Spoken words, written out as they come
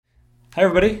Hi,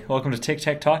 everybody. Welcome to Tic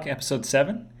Tac Talk, episode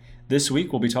 7. This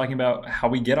week, we'll be talking about how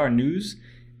we get our news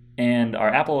and our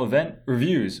Apple event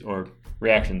reviews or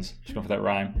reactions. Just going for that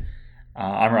rhyme.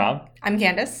 I'm Rob. I'm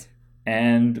Candace.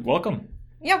 And welcome.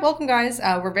 Yeah, welcome, guys.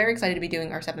 We're very excited to be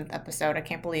doing our 7th episode. I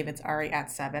can't believe it's already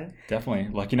at 7.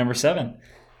 Definitely. Lucky number 7.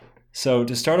 So,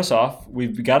 to start us off,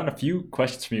 we've gotten a few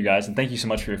questions from you guys, and thank you so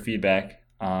much for your feedback.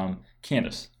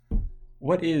 Candace,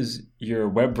 what is your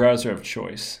web browser of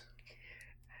choice?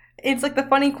 It's like the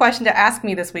funny question to ask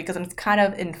me this week because I'm kind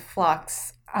of in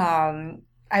flux. I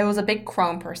was a big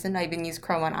Chrome person. I even used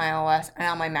Chrome on iOS and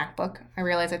on my MacBook. I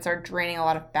realized I'd started draining a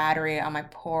lot of battery on my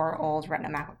poor old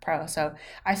Retina MacBook Pro. So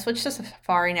I switched to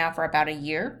Safari now for about a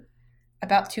year.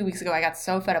 About 2 weeks ago, I got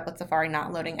so fed up with Safari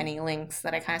not loading any links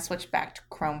that I kind of switched back to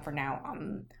Chrome for now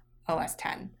on OS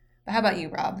 10. But how about you,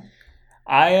 Rob?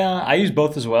 I use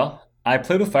both as well. I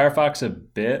played with Firefox a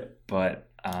bit,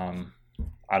 but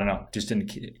I don't know, just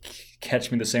didn't catch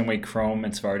me the same way Chrome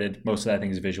and Safari did. Most of that, I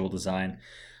think, is visual design.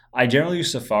 I generally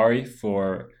use Safari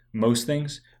for most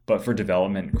things, but for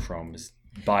development, Chrome is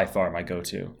by far my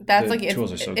go-to. That's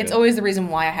tools are so good. It's always the reason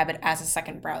why I have it as a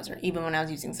second browser, even when I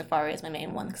was using Safari as my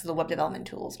main one, because the web development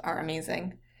tools are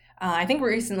amazing. I think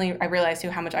recently I realized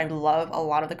too how much I love a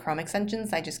lot of the Chrome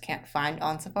extensions I just can't find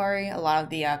on Safari. A lot of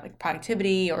the like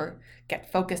productivity or get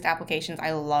focused applications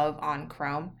I love on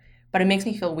Chrome. But it makes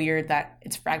me feel weird that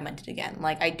it's fragmented again.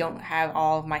 Like, I don't have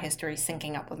all of my history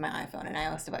syncing up with my iPhone and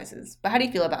iOS devices. But how do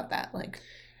you feel about that?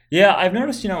 Yeah, I've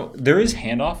noticed, there is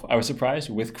handoff, I was surprised,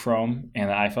 with Chrome and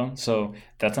the iPhone. So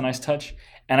that's a nice touch.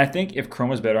 And I think if Chrome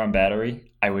was better on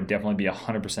battery, I would definitely be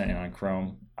 100% in on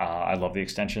Chrome. I love the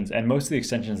extensions. And most of the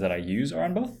extensions that I use are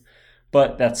on both.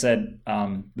 But that said,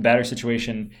 the battery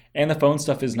situation and the phone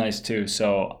stuff is nice too.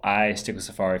 So I stick with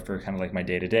Safari for kind of like my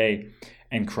day-to-day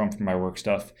and Chrome for my work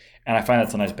stuff. And I find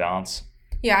that's a nice balance.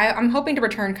 Yeah, I'm hoping to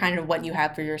return kind of what you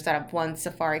have for your setup once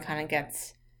Safari kind of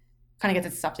gets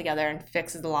its stuff together and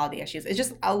fixes a lot of the issues. It's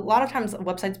just a lot of times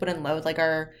websites wouldn't load. Like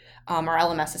our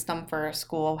LMS system for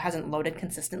school hasn't loaded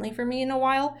consistently for me in a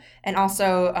while. And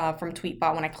also from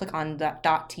Tweetbot, when I click on the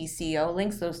 .tco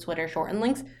links, those Twitter shortened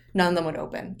links, none of them would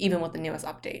open, even with the newest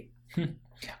update.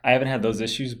 I haven't had those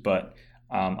issues, but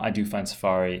I do find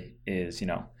Safari is,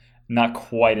 not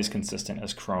quite as consistent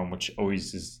as Chrome, which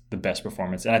always is the best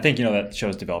performance. And I think, that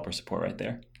shows developer support right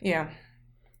there. Yeah.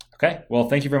 Okay. Well,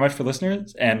 thank you very much for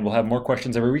listeners, and we'll have more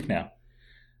questions every week now.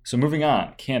 So moving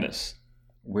on, Candace,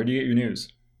 where do you get your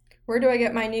news? Where do I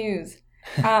get my news?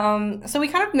 So we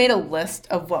kind of made a list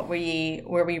of where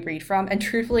we read from, and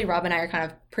truthfully, Rob and I are kind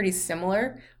of pretty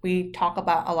similar. We talk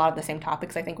about a lot of the same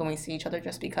topics, I think, when we see each other,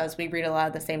 just because we read a lot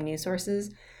of the same news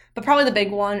sources. But probably the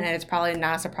big one, and it's probably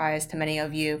not a surprise to many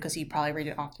of you because you probably read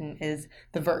it often, is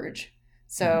The Verge.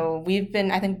 So we've been,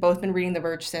 I think, both been reading The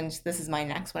Verge since This Is My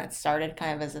Next, when it started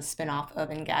kind of as a spin-off of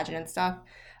Engadget and stuff.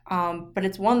 But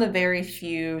it's one of the very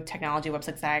few technology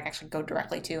websites that I actually go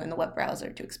directly to in the web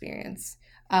browser to experience.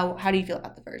 How do you feel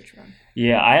about The Verge, Ron?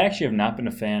 Yeah, I actually have not been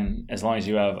a fan as long as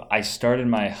you have. I started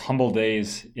my humble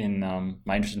days in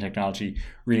my interest in technology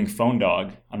reading Phone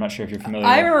Dog. I'm not sure if you're familiar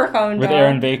I remember Phone Dog. With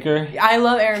Aaron Baker. I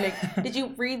love Aaron Baker. Did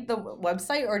you read the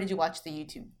website or did you watch the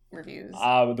YouTube reviews?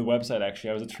 With the website, actually.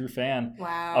 I was a true fan.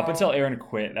 Wow. Up until Aaron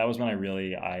quit. That was when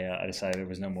I decided there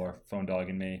was no more Phone Dog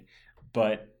in me.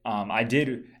 But I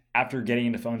did, after getting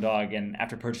into Phone Dog and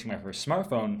after purchasing my first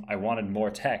smartphone, I wanted more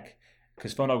tech,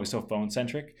 because Phone Dog was so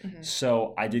phone-centric. Mm-hmm.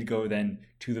 So I did go then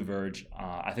to The Verge.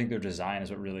 I think their design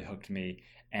is what really hooked me.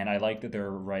 And I like that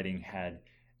their writing had,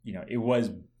 it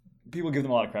was, people give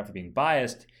them a lot of crap for being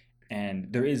biased.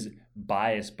 And there is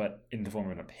bias, but in the form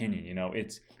of an opinion.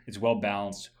 It's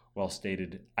well-balanced,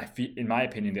 well-stated. In my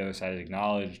opinion, the other side is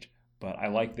acknowledged. But I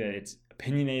like that it's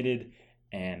opinionated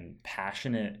and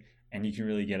passionate. And you can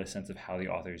really get a sense of how the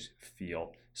authors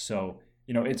feel. So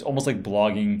it's almost like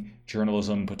blogging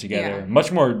journalism put together. Yeah.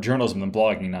 Much more journalism than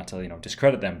blogging, not to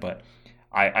discredit them, but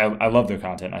I love their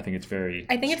content. I think it's very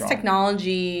strong. It's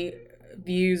technology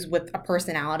views with a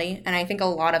personality, and I think a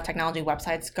lot of technology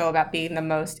websites go about being the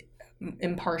most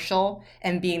impartial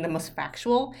and being the most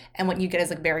factual, and what you get is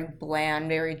like very bland,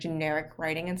 very generic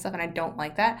writing and stuff, and I don't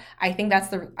like that. I think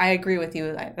I agree with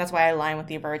you. That's why I align with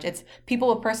The Verge. It's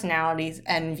people with personalities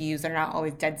and views that are not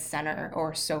always dead center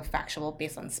or so factual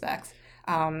based on specs.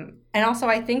 And also,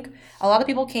 I think a lot of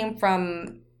people came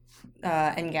from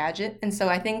Engadget. And so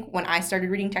I think when I started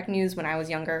reading tech news when I was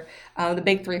younger, the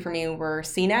big three for me were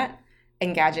CNET,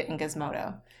 Engadget, and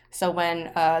Gizmodo. So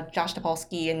when Josh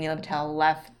Topolsky and Neil Patel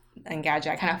left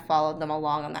Engadget, I kind of followed them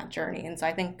along on that journey. And so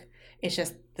I think it's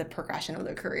just the progression of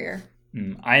their career.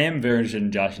 I am very interested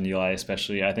in Josh and Eli,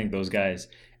 especially. I think those guys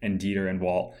and Dieter and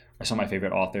Walt are some of my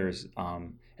favorite authors.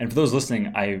 And for those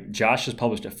listening, Josh has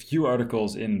published a few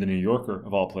articles in the New Yorker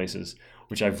of all places,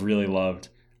 which I've really loved.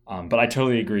 But I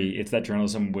totally agree. It's that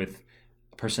journalism with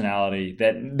personality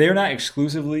that they're not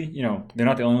exclusively, they're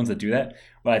not the only ones that do that,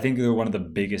 but I think they're one of the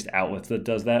biggest outlets that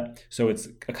does that. So it's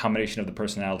a combination of the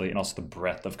personality and also the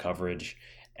breadth of coverage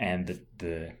and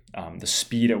the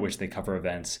speed at which they cover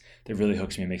events that really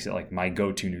hooks me and makes it like my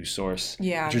go-to news source.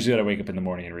 Yeah. Which usually I wake up in the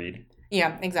morning and read.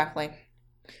 Yeah, exactly.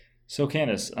 So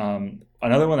Candace,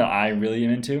 another one that I really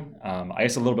am into, I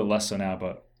guess a little bit less so now,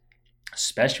 but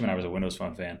especially when I was a Windows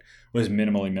Phone fan, was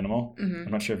Minimally Minimal. Mm-hmm.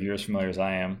 I'm not sure if you're as familiar as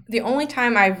I am. The only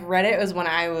time I've read it was when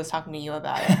I was talking to you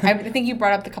about it. I think you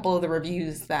brought up a couple of the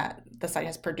reviews that the site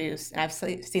has produced, and I've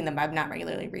seen them, but I've not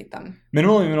regularly read them.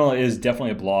 Minimally Minimal is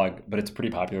definitely a blog, but it's a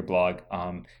pretty popular blog.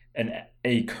 And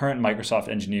a current Microsoft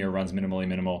engineer runs Minimally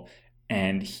Minimal,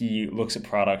 and he looks at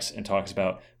products and talks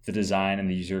about the design and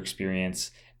the user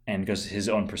experience and goes his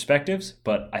own perspectives,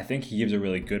 but I think he gives a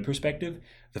really good perspective.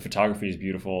 The photography is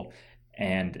beautiful,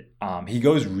 and he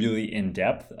goes really in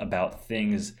depth about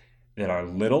things that are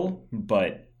little,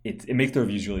 but it makes the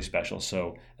reviews really special.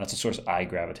 So that's a source I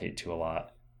gravitate to a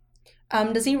lot.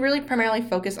 Does he really primarily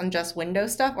focus on just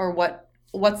Windows stuff, or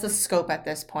what's the scope at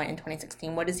this point in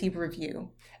 2016? What does he review?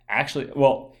 Actually,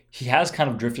 well, he has kind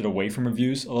of drifted away from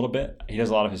reviews a little bit. He does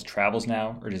a lot of his travels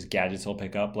now, or just gadgets he'll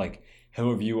pick up. Like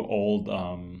he'll review old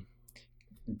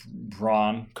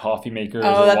Braun coffee makers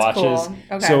or watches. Cool.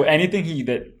 Okay. So anything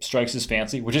that strikes his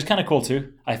fancy, which is kind of cool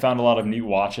too. I found a lot of neat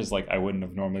watches like I wouldn't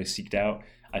have normally seeked out.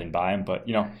 I didn't buy them, but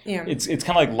it's kind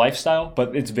of like lifestyle,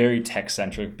 but it's very tech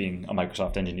centric. Being a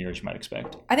Microsoft engineer, as you might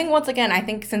expect. I think once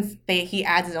again, since he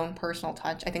adds his own personal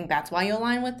touch, I think that's why you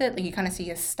align with it. Like you kind of see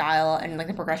his style and like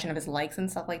the progression of his likes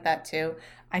and stuff like that too.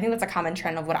 I think that's a common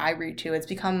trend of what I read too. It's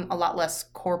become a lot less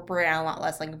corporate and a lot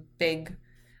less like big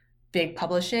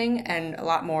publishing and a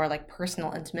lot more like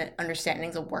personal, intimate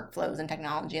understandings of workflows and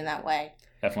technology in that way.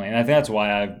 Definitely. And I think that's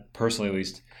why I personally at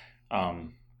least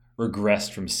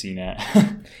regressed from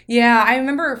CNET. Yeah, I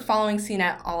remember following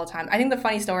CNET all the time. I think the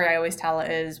funny story I always tell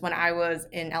is when I was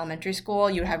in elementary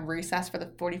school, you would have recess for the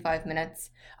 45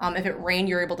 minutes. If it rained,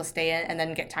 you were able to stay in and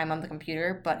then get time on the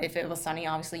computer. But if it was sunny,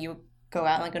 obviously you would go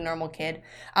out like a normal kid.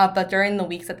 But during the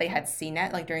weeks that they had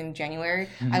CNET, like during January,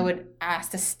 I would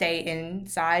ask to stay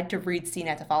inside to read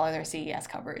CNET to follow their CES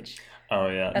coverage. Oh,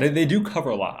 yeah. They do cover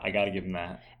a lot. I got to give them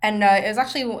that. And it was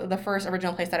actually the first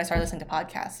original place that I started listening to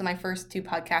podcasts. So my first two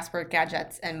podcasts were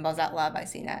Gadgets and Buzz Out Loud by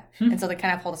CNET. And so they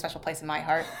kind of hold a special place in my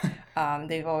heart.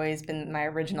 They've always been my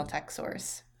original tech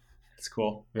source. That's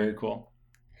cool. Very cool.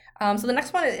 So the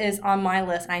next one is on my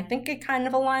list, and I think it kind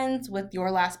of aligns with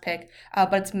your last pick,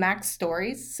 but it's Mac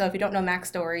Stories. So if you don't know Mac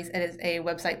Stories, it is a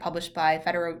website published by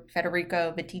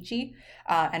Federico Viticci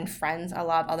and friends, a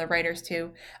lot of other writers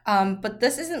too. But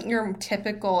this isn't your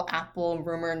typical Apple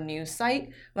rumor news site.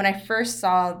 When I first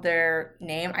saw their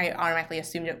name, I automatically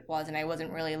assumed it was, and I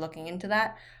wasn't really looking into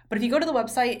that. But if you go to the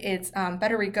website, it's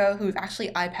Federico, who's actually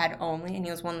iPad only, and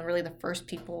he was one of the first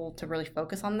people to really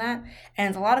focus on that. And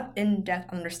it's a lot of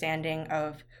in-depth understanding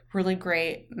of really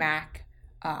great Mac,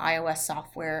 iOS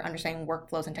software, understanding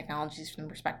workflows and technologies from the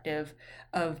perspective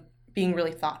of being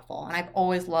really thoughtful. And I've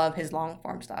always loved his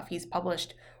long-form stuff. He's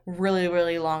published really,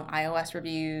 really long iOS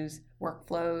reviews,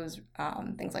 workflows,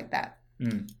 things like that.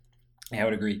 I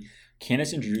would agree.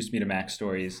 Candace introduced me to Mac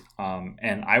Stories,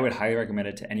 and I would highly recommend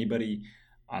it to anybody,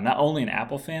 not only an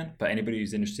Apple fan, but anybody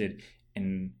who's interested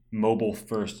in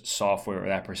mobile-first software or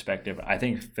that perspective. I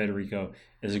think Federico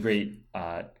is a great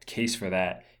case for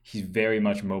that. He's very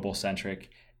much mobile-centric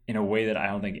in a way that I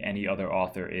don't think any other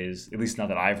author is, at least not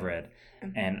that I've read.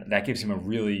 And that gives him a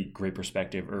really great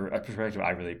perspective, or a perspective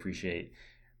I really appreciate.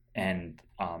 And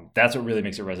that's what really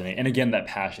makes it resonate. And again, that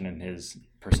passion and his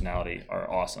personality are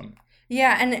awesome.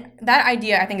 Yeah, and that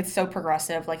idea, I think it's so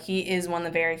progressive. Like, he is one of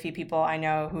the very few people I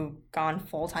know who've gone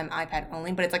full-time iPad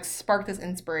only, but it's sparked this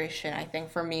inspiration, I think,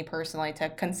 for me personally to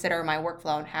consider my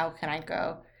workflow and how can I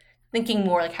go thinking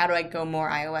more how do I go more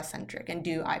iOS-centric and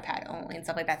do iPad only and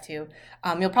stuff like that too.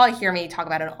 You'll probably hear me talk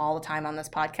about it all the time on this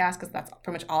podcast because that's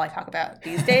pretty much all I talk about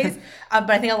these days. But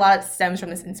I think a lot of it stems from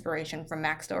this inspiration from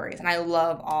Mac Stories, and I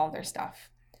love all of their stuff.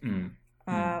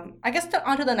 I guess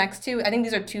on to the next two. I think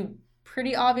these are two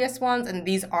pretty obvious ones, and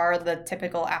these are the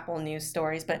typical Apple news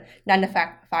stories, but 9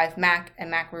 to 5 Mac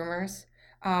and Mac rumors.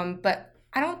 But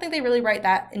I don't think they really write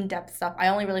that in-depth stuff. I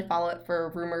only really follow it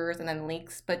for rumors and then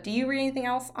leaks. But do you read anything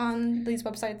else on these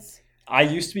websites? I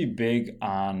used to be big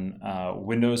on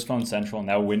Windows Phone Central,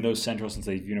 now Windows Central since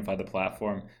they've unified the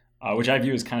platform, which I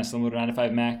view as kind of similar to 9 to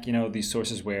 5 Mac. You know, these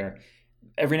sources where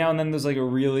every now and then there's a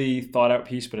really thought-out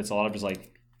piece, but it's a lot of just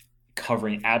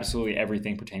covering absolutely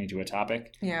everything pertaining to a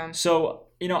topic. Yeah. So,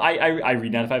 I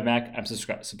read 9to5Mac. I'm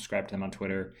subscribed to them on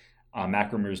Twitter.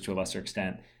 Mac Rumors to a lesser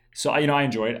extent. So, I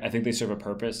enjoy it. I think they serve a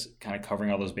purpose, kind of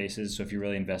covering all those bases. So if you're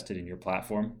really invested in your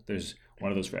platform, there's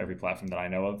one of those for every platform that I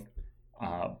know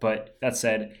of. But that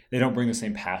said, they don't bring the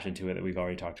same passion to it that we've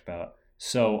already talked about.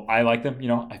 So I like them.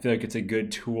 I feel like it's a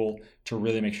good tool to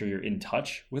really make sure you're in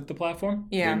touch with the platform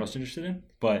that you're most interested in.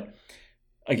 But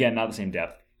again, not the same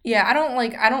depth. Yeah,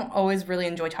 I don't always really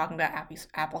enjoy talking about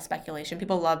Apple speculation.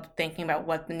 People love thinking about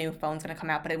what the new phone's going to come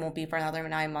out, but it won't be for another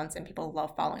 9 months, and people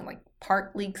love following like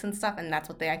part leaks and stuff, and that's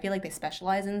what I feel like they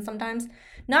specialize in sometimes.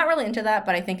 Not really into that,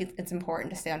 but I think it's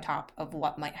important to stay on top of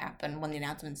what might happen when the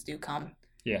announcements do come.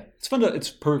 Yeah, it's fun it's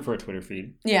perfect for a Twitter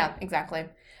feed. Yeah, exactly.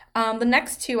 The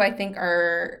next two, I think,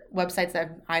 are websites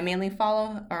that I mainly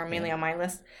follow, or mainly on my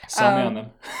list. Sell me on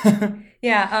them.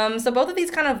 Yeah, so both of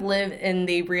these kind of live in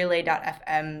the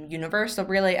Relay.fm universe. So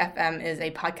Relay FM is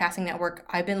a podcasting network.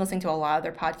 I've been listening to a lot of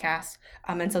their podcasts.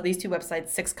 And so these two websites,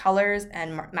 Six Colors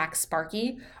and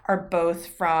MacSparky, are both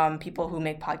from people who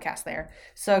make podcasts there.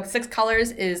 So Six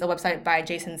Colors is a website by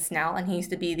Jason Snell, and he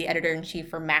used to be the editor-in-chief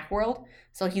for Macworld.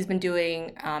 So he's been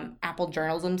doing Apple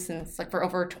journalism since for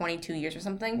over 22 years or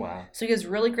something. Wow. So he has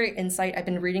really great insight. I've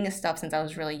been reading his stuff since I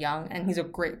was really young, and he's a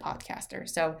great podcaster.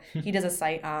 So he does a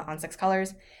site on Six Colors.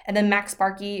 And then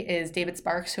MacSparky is David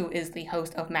Sparks, who is the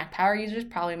host of Mac Power Users,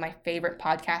 probably my favorite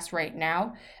podcast right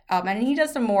now. And he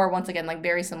does some more, once again, like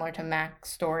very similar to Mac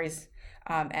Stories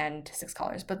and Six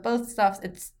Colors. But both stuff,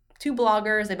 it's two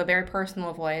bloggers. They have a very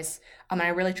personal voice. And I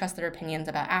really trust their opinions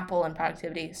about Apple and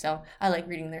productivity. So I like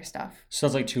reading their stuff.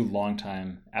 Sounds like two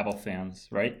longtime Apple fans,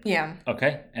 right? Yeah.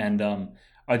 Okay. And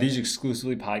are these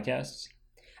exclusively podcasts?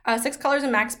 Six Colors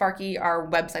and MacSparky are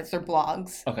websites, they're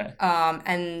blogs. Okay.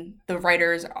 And the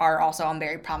writers are also on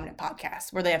very prominent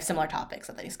podcasts where they have similar topics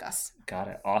that they discuss. Got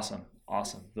it. Awesome.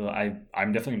 I'm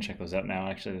definitely going to check those out now,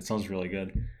 actually. That sounds really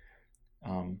good.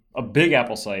 A big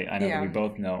Apple site, I know that we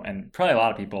both know, and probably a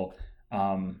lot of people,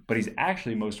 but he's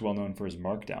actually most well known for his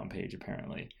Markdown page,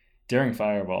 apparently. Daring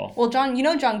Fireball. Well,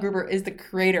 John Gruber is the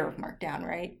creator of Markdown,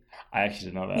 right? I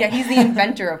actually didn't know that. Yeah, he's the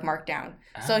inventor of Markdown.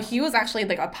 So he was actually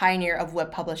like a pioneer of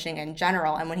web publishing in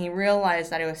general. And when he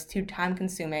realized that it was too time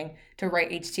consuming to write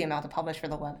HTML to publish for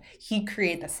the web, he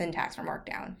created the syntax for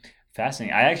Markdown.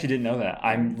 Fascinating. I actually didn't know that.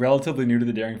 I'm relatively new to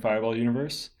the Daring Fireball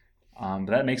universe. But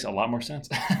that makes a lot more sense.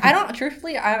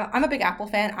 Truthfully, I'm a big Apple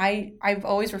fan. I've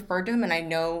always referred to him, and I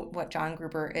know what John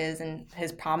Gruber is and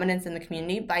his prominence in the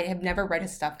community, but I have never read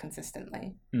his stuff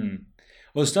consistently.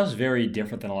 Well, his stuff's very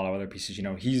different than a lot of other pieces.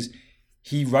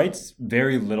 He writes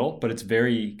very little, but it's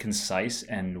very concise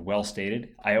and well stated.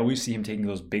 I always see him taking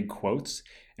those big quotes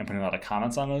and putting a lot of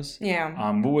comments on those.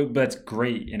 Yeah. But that's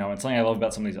great. And something I love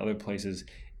about some of these other places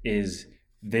is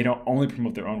they don't only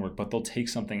promote their own work, but they'll take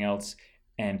something else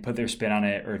and put their spin on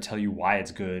it or tell you why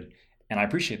it's good. And I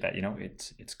appreciate that,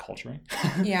 it's culturing.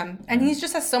 Yeah, and he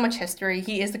just has so much history.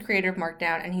 He is the creator of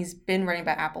Markdown, and he's been writing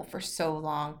about Apple for so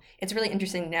long. It's really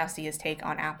interesting to now see his take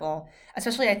on Apple.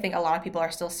 Especially, I think a lot of people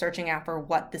are still searching out for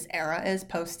what this era is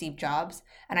post Steve Jobs.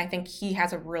 And I think he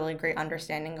has a really great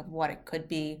understanding of what it could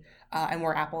be and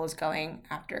where Apple is going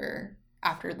after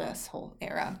this whole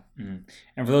era. Mm-hmm.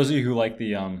 And for those of you who like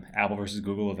the Apple versus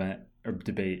Google event or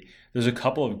debate, there's a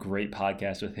couple of great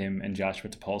podcasts with him and Joshua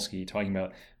Topolsky talking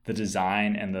about the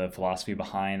design and the philosophy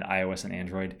behind iOS and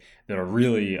Android that are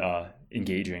really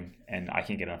engaging, and I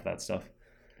can't get enough of that stuff.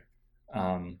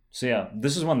 So yeah,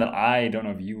 this is one that I don't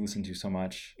know if you listen to so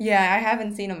much. Yeah, I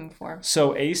haven't seen him before.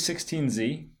 So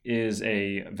A16Z is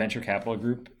a venture capital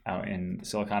group out in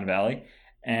Silicon Valley,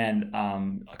 and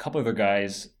a couple other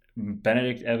guys,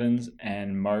 Benedict Evans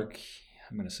and Mark,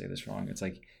 I'm going to say this wrong.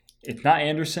 It's not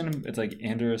Anderson, it's like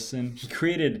Anderson. He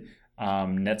created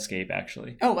Netscape,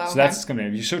 actually. Oh, wow. So that's coming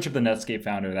in. If you search up the Netscape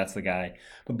founder, that's the guy.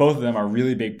 But both of them are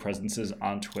really big presences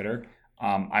on Twitter.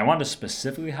 I wanted to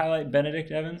specifically highlight Benedict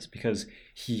Evans because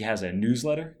he has a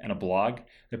newsletter and a blog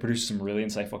that produces some really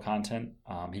insightful content.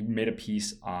 He made a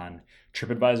piece on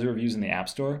TripAdvisor reviews in the App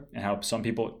Store and how some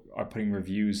people are putting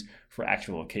reviews for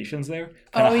actual locations there,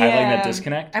 kind of highlighting that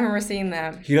disconnect. I remember seeing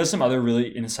that. He does some other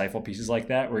really insightful pieces like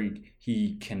that where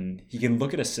he can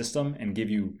look at a system and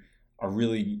give you a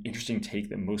really interesting take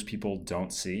that most people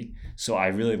don't see. So I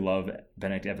really love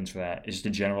Benedict Evans for that. It's just a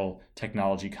general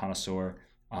technology connoisseur.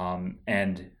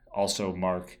 And also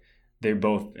Mark, they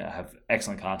both have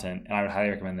excellent content, and I would highly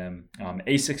recommend them.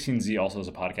 A16Z also is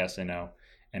a podcast I know,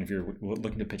 and if you're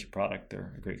looking to pitch a product,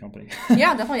 they're a great company.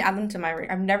 Yeah, definitely add them to my.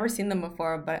 I've never seen them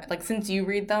before, but since you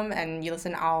read them and you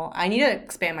listen, I need to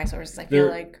expand my sources. I feel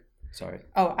like Sorry.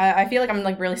 Oh, I feel like I'm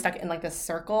like really stuck in like this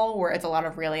circle where it's a lot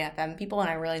of really FM people and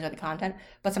I really enjoy the content.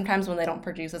 But sometimes when they don't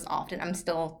produce as often, I'm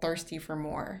still thirsty for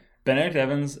more. Benedict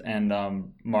Evans and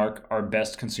Mark are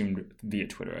best consumed via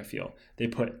Twitter, I feel. They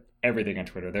put everything on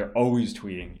Twitter. They're always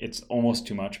tweeting. It's almost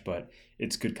too much, but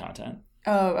it's good content.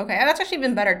 Oh, okay. That's actually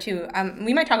been better too.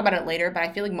 We might talk about it later, but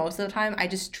I feel like most of the time I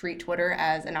just treat Twitter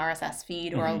as an RSS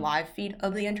feed or a live feed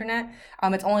of the internet.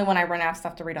 It's only when I run out of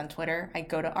stuff to read on Twitter, I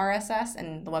go to RSS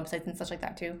and the websites and such like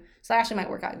that too. So that actually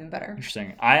might work out even better.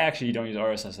 Interesting. I actually don't use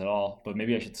RSS at all, but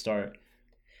maybe I should start.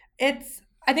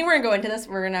 I think we're gonna go into this.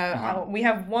 We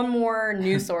have one more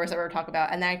news source that we're gonna talk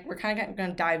about, and then we're kind of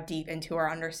gonna dive deep into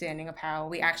our understanding of how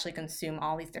we actually consume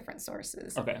all these different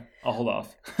sources. Okay, I'll hold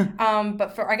off.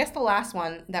 But for I guess the last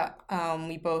one that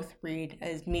we both read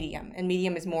is Medium, and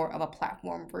Medium is more of a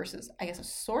platform versus I guess a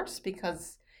source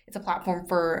because it's a platform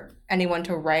for anyone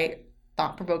to write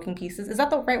thought-provoking pieces. Is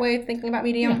that the right way of thinking about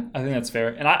Medium? Yeah, I think that's fair,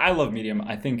 and I love Medium.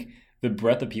 I think the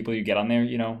breadth of people you get on there,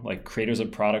 like creators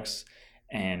of products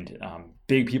and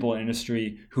big people in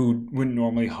industry who wouldn't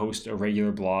normally host a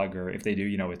regular blog, or if they do,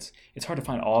 it's hard to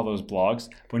find all those blogs.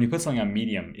 But when you put something on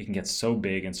Medium, it can get so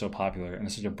big and so popular and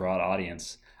there's such a broad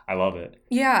audience. I love it.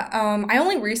 Yeah, I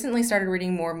only recently started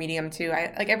reading more Medium too.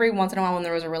 I like every once in a while when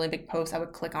there was a really big post, I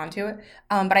would click onto it.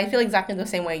 But I feel exactly the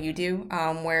same way you do,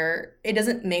 where it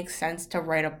doesn't make sense to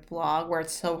write a blog where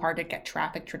it's so hard to get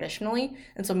traffic traditionally.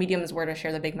 And so Medium is where to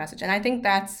share the big message. And I think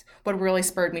that's what really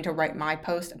spurred me to write my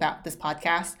post about this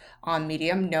podcast on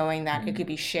Medium, knowing that it could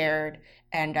be shared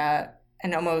and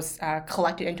almost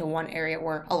collected into one area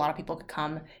where a lot of people could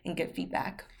come and get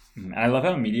feedback. And I love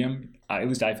how Medium, at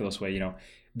least I feel this way,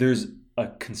 there's a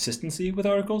consistency with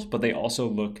articles, but they also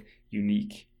look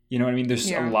unique. You know what I mean?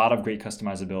 There's a lot of great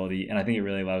customizability, and I think it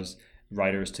really allows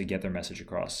writers to get their message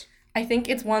across. I think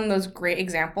it's one of those great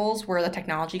examples where the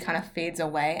technology kind of fades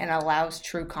away and allows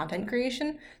true content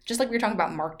creation. Just like we were talking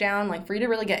about Markdown, like for you to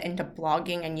really get into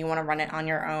blogging and you want to run it on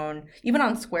your own, even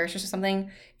on Squarespace or something,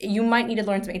 you might need to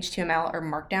learn some HTML or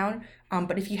Markdown.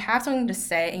 But if you have something to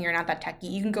say and you're not that techy,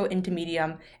 you can go into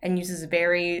Medium and use this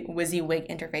very WYSIWYG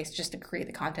interface just to create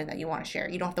the content that you want to share.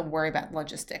 You don't have to worry about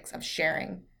logistics of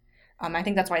sharing. I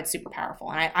think that's why it's super powerful,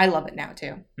 and I love it now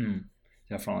too.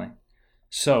 Definitely.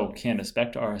 So, Candace,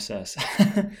 back to RSS.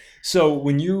 So,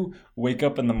 when you wake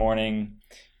up in the morning,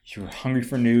 you're hungry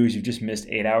for news, you've just missed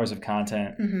 8 hours of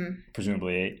content,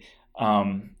 presumably 8.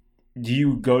 Do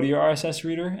you go to your RSS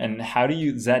reader? And how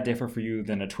does that differ for you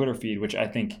than a Twitter feed, which I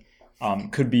think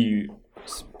could be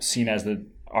seen as the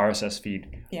RSS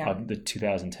feed of the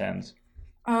 2010s?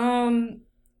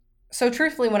 So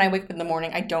truthfully, when I wake up in the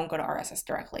morning, I don't go to RSS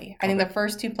directly. I think the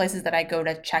first two places that I go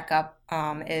to check up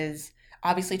is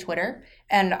obviously Twitter,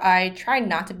 and I try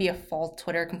not to be a full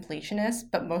Twitter completionist,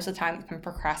 but most of the time if I'm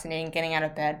procrastinating, getting out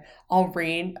of bed, I'll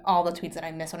read all the tweets that I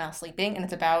miss when I was sleeping, and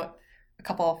it's about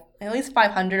at least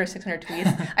 500 or 600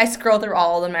 tweets. I scroll through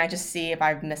all of them and I just see if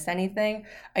I've missed anything.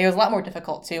 It was a lot more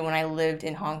difficult too when I lived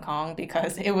in Hong Kong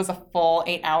because it was a full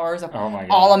 8 hours of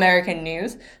all American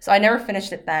news. So I never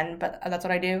finished it then, but that's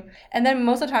what I do. And then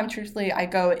most of the time, truthfully, I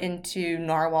go into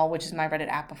Narwhal, which is my Reddit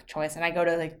app of choice, and I go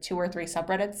to like 2 or 3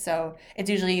 subreddits. So it's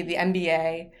usually the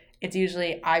NBA, it's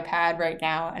usually iPad right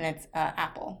now, and it's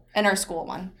Apple, and our school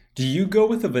one. Do you go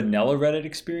with a vanilla Reddit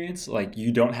experience, like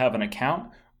you don't have an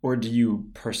account? Or do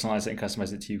you personalize it and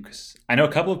customize it to you? Because I know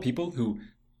a couple of people who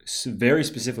very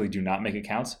specifically do not make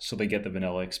accounts, so they get the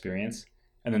vanilla experience,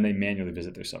 and then they manually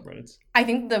visit their subreddits. I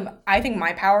think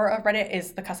my power of Reddit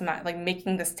is the custom, like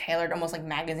making this tailored, almost like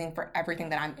magazine for everything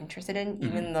that I'm interested in,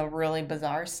 even the really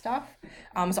bizarre stuff.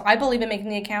 So I believe in making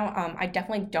the account. I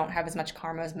definitely don't have as much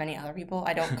karma as many other people.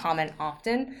 I don't comment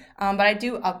often, but I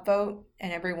do upvote,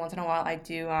 and every once in a while I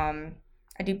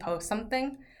do post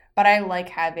something. But I like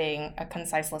having a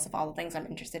concise list of all the things I'm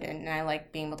interested in, and I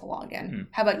like being able to log in.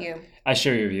 How about you? I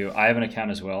share your view. I have an account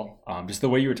as well. Just the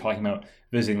way you were talking about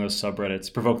visiting those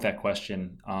subreddits provoked that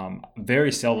question.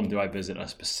 Very seldom do I visit a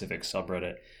specific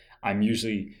subreddit. I'm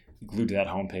usually glued to that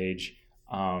homepage.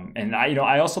 And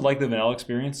I also like the vanilla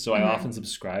experience, so I often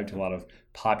subscribe to a lot of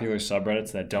popular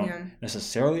subreddits that don't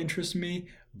necessarily interest me,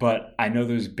 but I know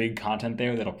there's big content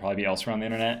there that'll probably be elsewhere on the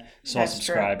internet, so I'll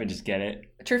subscribe and just get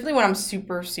it. Truthfully, when I'm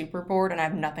super, super bored and I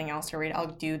have nothing else to read, I'll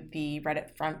do the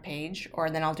Reddit front page, or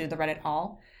then I'll do the Reddit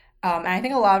all. And I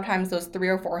think a lot of times those 3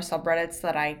 or 4 subreddits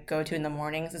that I go to in the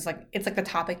mornings it's like the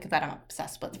topic that I'm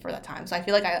obsessed with for that time. So I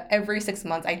feel like every 6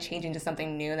 months I change into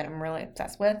something new that I'm really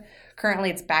obsessed with. Currently,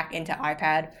 it's back into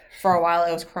iPad. For a while,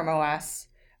 it was Chrome OS.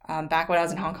 Back when I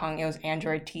was in Hong Kong, it was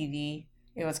Android TV.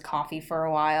 It was coffee for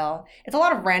a while. It's a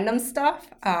lot of random stuff,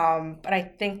 but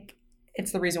I think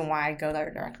it's the reason why I go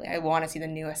there directly. I want to see the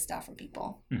newest stuff from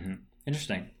people. Mm-hmm.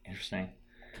 Interesting.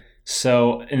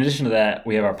 So in addition to that,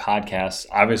 we have our podcasts.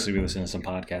 Obviously, we listen to some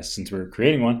podcasts since we're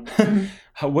creating one.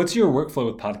 What's your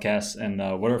workflow with podcasts, and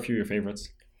what are a few of your favorites?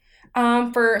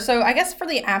 So I guess for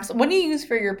the apps, what do you use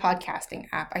for your podcasting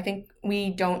app? I think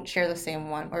we don't share the same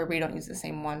one, or we don't use the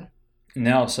same one.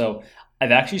 No, so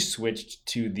I've actually switched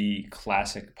to the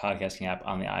classic podcasting app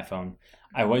on the iPhone.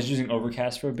 I was using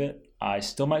Overcast for a bit. I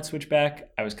still might switch back.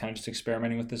 I was kind of just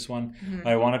experimenting with this one. Mm-hmm.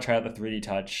 But I want to try out the 3D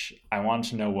Touch. I wanted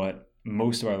to know what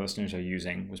most of our listeners are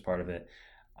using was part of it.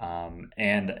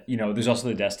 And, there's also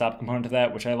the desktop component to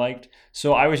that, which I liked.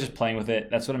 So I was just playing with it.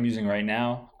 That's what I'm using right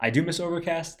now. I do miss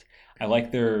Overcast. I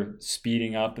like their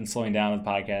speeding up and slowing down of the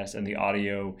podcast and the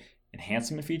audio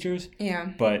enhancement features.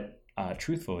 Yeah. But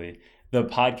truthfully, the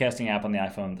podcasting app on the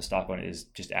iPhone, the stock one, is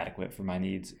just adequate for my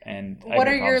needs. And what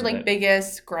are your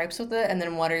biggest gripes with it? And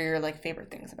then what are your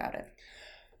favorite things about it?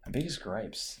 My biggest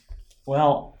gripes.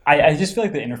 Well, I just feel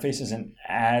like the interface isn't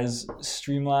as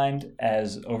streamlined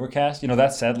as Overcast.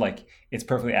 That said, it's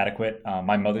perfectly adequate.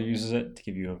 My mother uses it to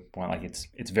give you a point.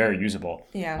 It's very usable.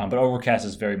 Yeah. But Overcast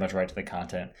is very much right to the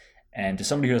content. And to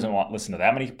somebody who doesn't want to listen to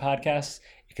that many podcasts,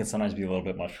 it can sometimes be a little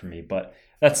bit much for me. But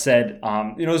that said,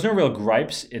 there's no real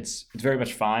gripes. It's very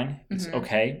much fine. It's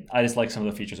okay. I just like some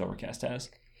of the features Overcast has.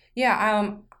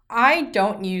 Yeah. I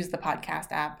don't use the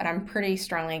podcast app, and I'm pretty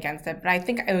strongly against it. But I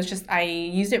think I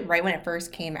used it right when it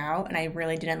first came out, and I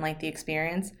really didn't like the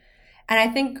experience. And I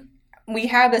think we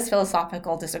have this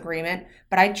philosophical disagreement,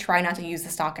 but I try not to use the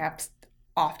stock apps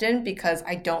often because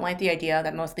I don't like the idea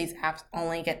that most of these apps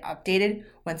only get updated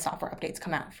when software updates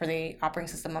come out for the operating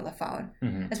system of the phone.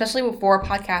 Mm-hmm. Especially for a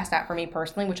podcast app for me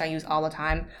personally, which I use all the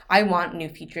time. I want new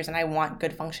features and I want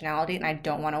good functionality, and I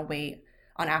don't want to wait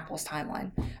on Apple's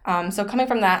timeline. So coming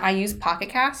from that, I use Pocket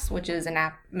Casts, which is an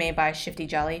app made by Shifty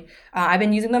Jelly. I've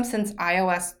been using them since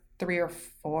iOS 3 or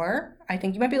 4. I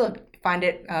think you might be able to find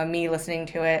it, me listening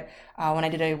to it when I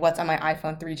did a What's on My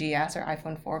iPhone 3GS or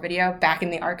iPhone 4 video back in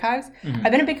the archives. Mm-hmm.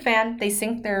 I've been a big fan. They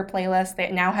sync their playlist.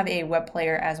 They now have a web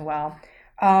player as well.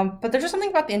 But there's just something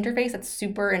about the interface that's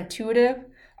super intuitive.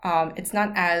 It's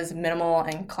not as minimal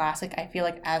and classic, I feel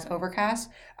like, as Overcast,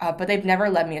 but they've never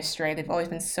led me astray. They've always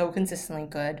been so consistently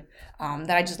good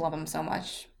that I just love them so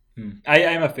much. I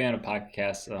am a fan of Pocket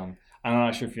Casts. I'm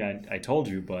not sure if I told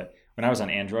you, but when I was on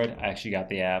Android, I actually got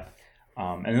the app.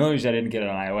 And the only reason I didn't get it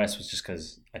on iOS was just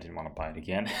because I didn't want to buy it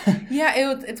again.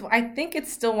 Yeah, I think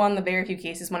it's still one of the very few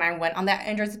cases when I went on that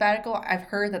Android sabbatical. I've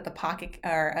heard that the Pocket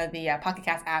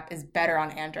Cast app is better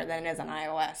on Android than it is on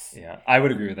iOS. Yeah, I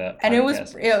would agree with that. And it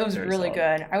was really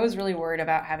good. I was really worried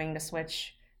about having to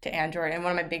switch to Android, and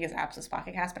one of my biggest apps was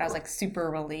Pocket Cast, but I was super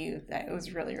relieved that it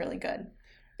was really, really good.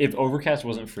 If Overcast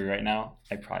wasn't free right now,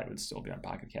 I probably would still be on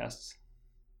Pocket Casts.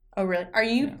 Oh, really? Are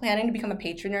you planning to become a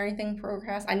patron or anything for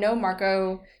Overcast? I know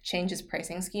Marco changed his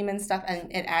pricing scheme and stuff,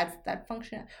 and it adds that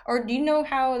function. Or do you know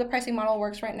how the pricing model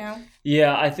works right now?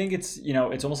 Yeah, I think it's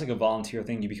almost like a volunteer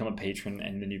thing. You become a patron,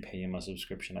 and then you pay him a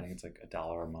subscription. I think it's like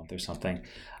 $1 a month or something.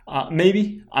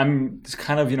 Maybe. I'm just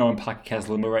kind of, in Pocket Cast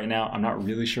limbo right now. I'm not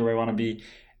really sure where I want to be.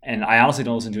 And I honestly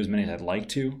don't listen to as many as I'd like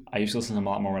to. I used to listen to them a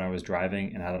lot more when I was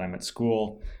driving, and now that I'm at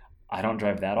school, I don't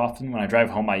drive that often. When I drive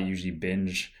home, I usually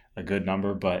binge a good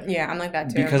number, but yeah, I'm like that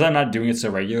too. Because I'm not doing it so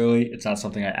regularly, it's not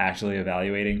something I'm actually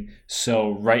evaluating.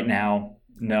 So right now,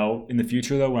 no. In the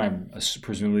future, though, when I'm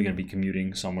presumably going to be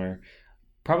commuting somewhere,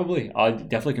 probably I'll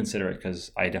definitely consider it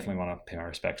because I definitely want to pay my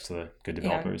respects to the good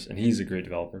developers, and he's a great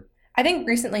developer. I think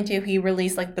recently too, he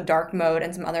released the dark mode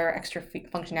and some other extra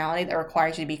functionality that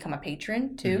requires you to become a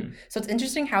patron too. Mm-hmm. So it's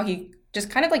interesting how he just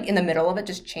kind of in the middle of it,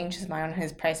 just changed his mind on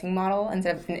his pricing model.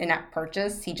 Instead of an in-app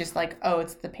purchase, he just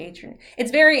it's the patron.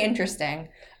 It's very interesting.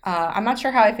 I'm not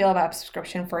sure how I feel about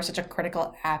subscription for such a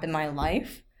critical app in my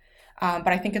life, but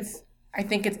I think it's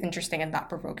interesting and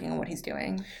thought-provoking in what he's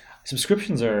doing.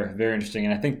 Subscriptions are very interesting,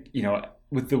 and I think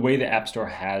with the way the App Store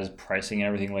has pricing and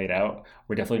everything laid out,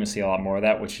 we're definitely going to see a lot more of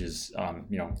that, which is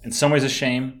in some ways a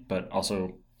shame, but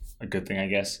also a good thing, I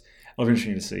guess. It'll be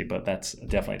interesting to see, but that's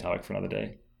definitely a topic for another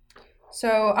day.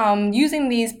 So using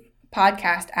these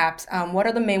podcast apps, what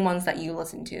are the main ones that you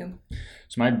listen to?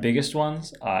 So my biggest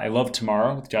ones, I love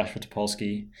Tomorrow with Joshua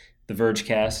Topolsky, The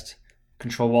Vergecast,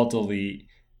 Control-Alt-Delete,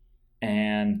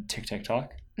 and Tic Tac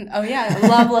Talk. Oh yeah, I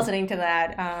love listening to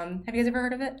that. Have you guys ever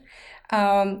heard of it?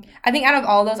 I think out of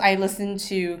all those, I listen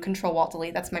to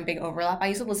Control-Alt-Delete. That's my big overlap. I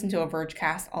used to listen to a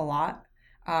Vergecast a lot.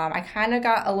 I kind of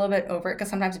got a little bit over it because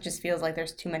sometimes it just feels like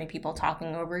there's too many people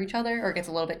talking over each other, or it gets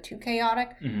a little bit too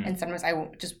chaotic. Mm-hmm. And sometimes I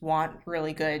just want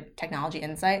really good technology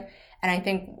insight. And I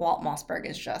think Walt Mossberg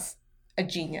is just a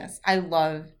genius. I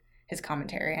love his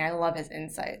commentary, and I love his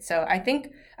insight. So I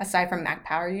think aside from Mac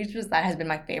Power Users, that has been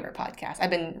my favorite podcast. I've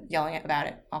been yelling about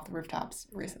it off the rooftops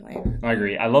recently. I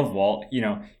agree. I love Walt.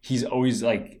 He's always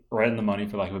like right in the money,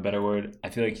 for lack of a better word. I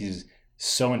feel like he's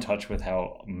so in touch with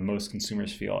how most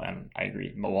consumers feel, and I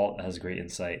agree. Walt has great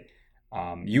insight.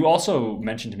 You also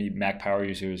mentioned to me Mac Power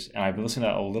Users, and I've been listening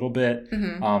to that a little bit,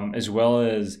 as well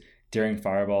as Daring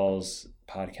Fireball's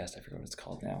podcast. I forget what it's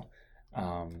called now.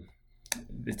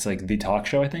 It's like The Talk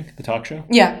Show, I think. The Talk Show?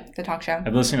 Yeah, The Talk Show. I've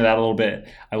been listening to that a little bit.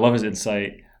 I love his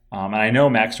insight. And I know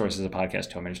MacSource is a podcast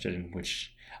too I'm interested in,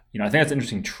 which, I think that's an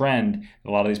interesting trend.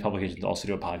 A lot of these publications also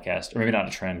do a podcast, or maybe not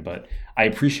a trend, but I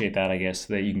appreciate that, I guess,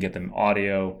 that you can get them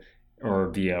audio or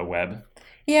via web.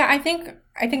 Yeah, I think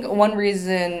one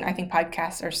reason I think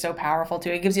podcasts are so powerful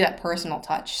too, it gives you that personal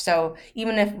touch. So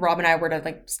even if Rob and I were to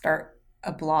like start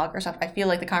a blog or stuff, I feel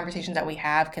like the conversations that we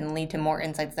have can lead to more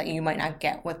insights that you might not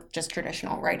get with just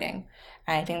traditional writing.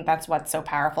 And I think that's what's so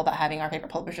powerful about having our favorite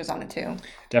publishers on it too.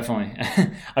 Definitely.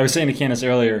 I was saying to Candace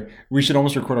earlier, we should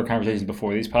almost record our conversations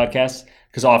before these podcasts,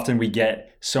 because often we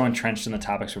get so entrenched in the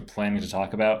topics we're planning to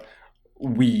talk about.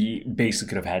 We basically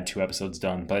could have had 2 episodes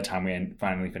done by the time we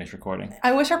finally finished recording.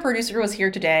 I wish our producer was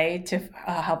here today to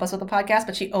help us with the podcast,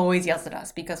 but she always yells at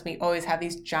us because we always have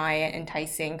these giant,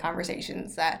 enticing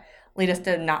conversations that lead us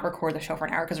to not record the show for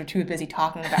an hour because we're too busy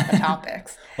talking about the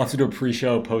topics. We'll have to do a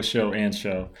pre-show, post-show, and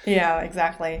show. Yeah,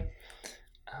 exactly.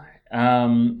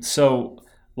 So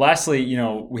lastly,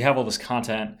 we have all this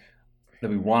content that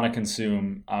we want to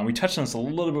consume. We touched on this a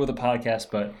little bit with the podcast,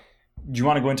 but do you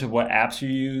want to go into what apps you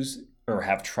use or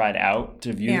have tried out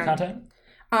to view the content?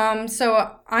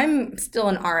 So I'm still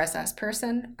an RSS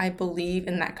person. I believe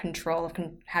in that control of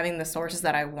having the sources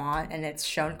that I want, and it's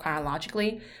shown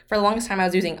chronologically. For the longest time, I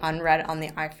was using Unread on the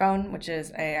iPhone, which is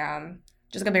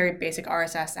just like a very basic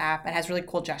RSS app. It has really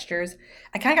cool gestures.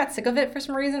 I kind of got sick of it for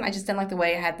some reason. I just didn't like the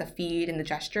way it had the feed and the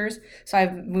gestures. So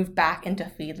I've moved back into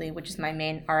Feedly, which is my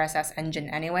main RSS engine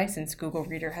anyway, since Google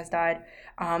Reader has died.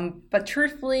 But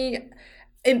truthfully,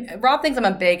 Rob thinks I'm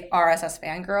a big RSS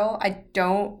fangirl. I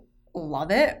don't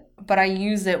love it, but I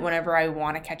use it whenever I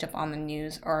want to catch up on the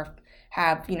news or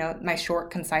have, my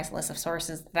short, concise list of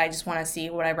sources that I just want to see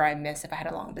whatever I miss if I had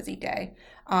a long, busy day.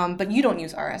 But you don't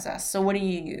use RSS, so what do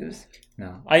you use?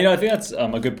 No, I think that's a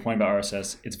good point about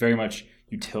RSS. It's very much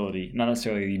utility, not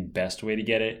necessarily the best way to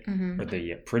get it or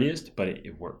the prettiest, but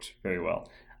it works very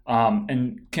well.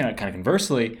 And kind of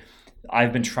conversely,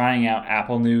 I've been trying out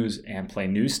Apple News and Play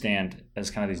Newsstand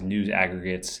as kind of these news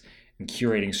aggregates and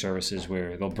curating services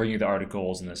where they'll bring you the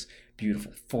articles in this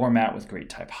beautiful format with great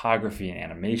typography and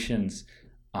animations.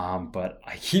 But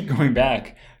I keep going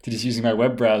back to just using my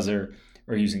web browser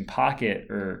or using Pocket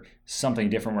or something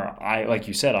different where I, like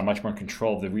you said, I'm much more in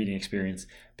control of the reading experience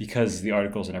because the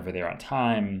articles are never there on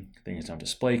time, things don't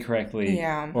display correctly.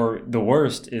 Yeah. Or the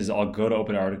worst is I'll go to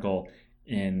open an article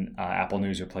in Apple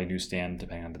News or Play Newsstand,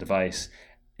 depending on the device,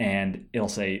 and it'll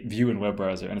say view in web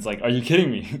browser. And it's like, are you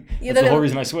kidding me? Yeah, that's the whole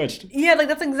reason I switched. Yeah,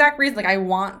 that's the exact reason. I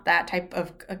want that type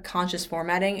of conscious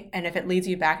formatting. And if it leads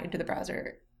you back into the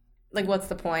browser, what's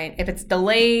the point? If it's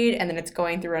delayed and then it's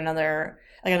going through another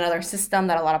system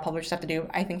that a lot of publishers have to do,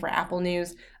 I think for Apple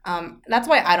News. That's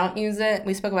why I don't use it.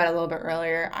 We spoke about it a little bit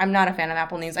earlier. I'm not a fan of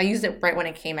Apple News. I used it right when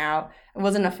it came out. I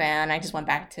wasn't a fan. I just went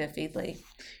back to Feedly.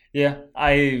 Yeah,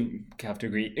 I have to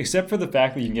agree. Except for the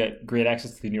fact that you can get great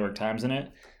access to the New York Times in it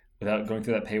without going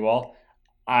through that paywall.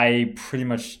 I pretty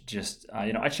much just,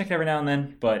 I check it every now and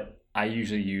then, but I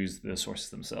usually use the sources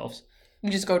themselves.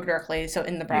 You just go directly. So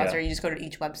in the browser, you just go to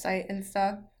each website and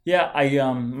stuff. Yeah,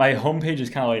 my homepage is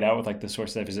kind of laid out with the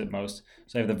sources I visit most.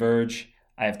 So I have The Verge.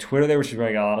 I have Twitter there, which is where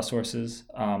I got a lot of sources.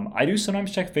 I do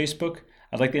sometimes check Facebook.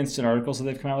 I like the instant articles that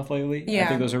they've come out with lately. Yeah. I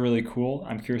think those are really cool.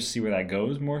 I'm curious to see where that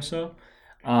goes more so.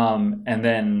 And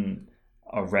then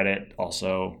Reddit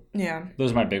also. Yeah.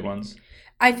 Those are my big ones.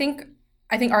 I think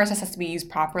RSS has to be used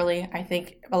properly. I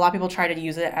think a lot of people try to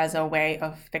use it as a way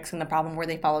of fixing the problem where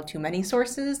they follow too many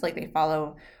sources, like they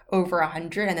follow over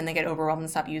 100 and then they get overwhelmed and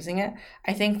stop using it.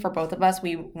 I think for both of us,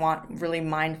 we want really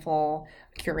mindful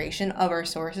curation of our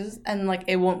sources, and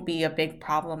it won't be a big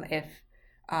problem if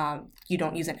you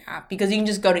don't use an app, because you can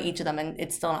just go to each of them and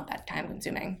it's still not that time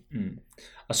consuming.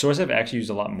 A source I've actually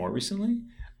used a lot more recently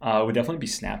would definitely be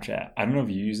Snapchat. I don't know if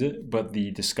you use it, but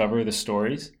the Discover the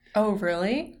Stories. Oh,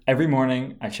 really? Every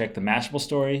morning I check the Mashable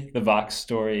story, the Vox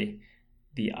story,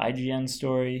 the IGN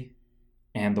story,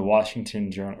 and the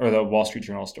Washington Journal or the Wall Street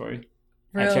Journal story.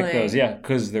 Really? I check those,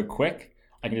 because they're quick.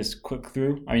 I can just click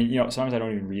through. I mean, sometimes I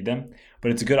don't even read them,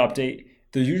 but it's a good update.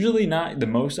 They're usually not the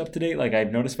most up to date. Like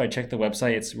I've noticed if I check the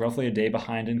website, it's roughly a day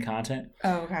behind in content.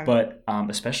 Oh, okay. But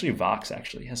especially Vox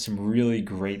actually has some really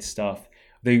great stuff.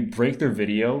 They break their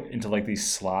video into like these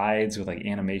slides with like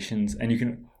animations, and you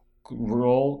can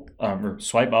roll or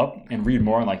swipe up and read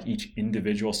more on like each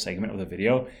individual segment of the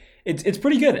video. It's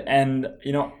pretty good, and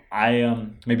I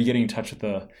maybe getting in touch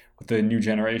with the new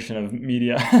generation of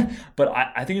media, but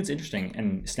I think it's interesting,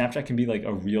 and Snapchat can be like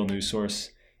a real news source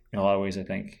in a lot of ways, I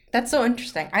think. That's so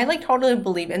interesting. I like totally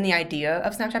believe in the idea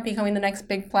of Snapchat becoming the next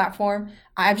big platform.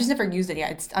 I've just never used it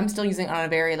yet. I'm still using it on a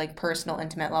very like personal,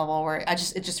 intimate level where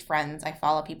it's just friends. I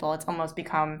follow people. It's almost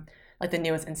become like the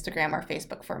newest Instagram or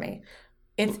Facebook for me.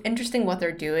 It's interesting what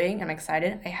they're doing. I'm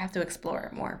excited. I have to explore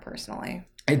it more personally.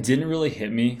 It didn't really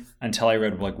hit me until I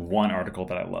read like one article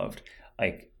that I loved.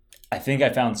 Like I think I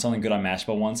found something good on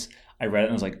Mashable once. I read it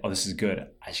and I was like, oh, this is good.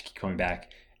 I should keep coming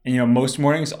back. And most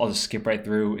mornings I'll just skip right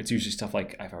through. It's usually stuff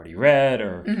like I've already read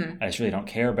or I just really don't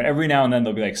care. But every now and then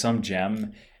there'll be like some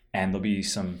gem, and there'll be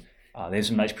some they have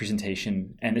some nice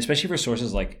presentation. And especially for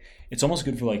sources like, it's almost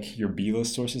good for like your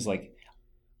B-list sources. Like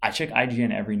I check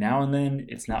IGN every now and then.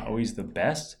 It's not always the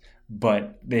best,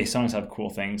 but they sometimes have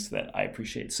cool things that I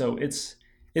appreciate. So it's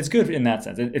good in that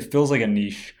sense. It feels like a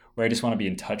niche where I just want to be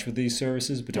in touch with these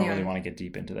services, but don't really want to get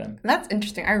deep into them. That's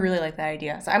interesting. I really like that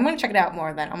idea. So I'm going to check it out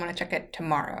more then. I'm going to check it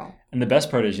tomorrow. And the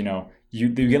best part is, you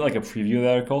get like a preview of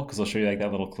the article because they'll show you like that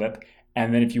little clip.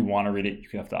 And then if you want to read it,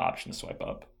 you have the option to swipe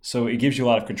up. So it gives you a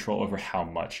lot of control over how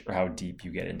much or how deep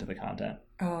you get into the content.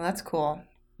 Oh, that's cool.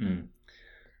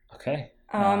 Okay.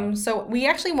 So we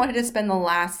actually wanted to spend the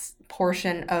last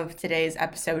portion of today's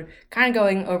episode kind of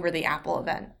going over the Apple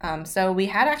event. So we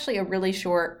had actually a really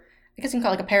short, I guess you can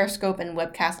call it like a Periscope and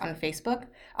webcast on Facebook.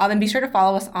 And be sure to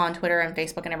follow us on Twitter and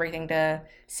Facebook and everything to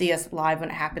see us live when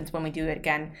it happens, when we do it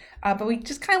again. But we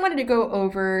just kind of wanted to go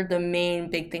over the main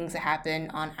big things that happen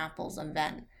on Apple's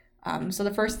event. So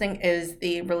the first thing is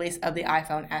the release of the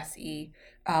iPhone SE.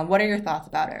 What are your thoughts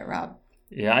about it, Rob?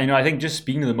 Yeah, I think just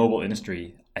speaking to the mobile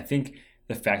industry, I think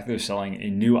the fact that they're selling a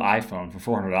new iPhone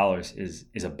for $400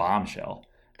 is a bombshell.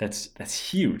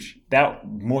 That's huge. That,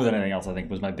 more than anything else, I think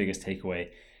was my biggest takeaway.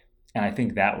 And I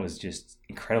think that was just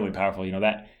incredibly powerful.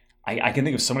 That I can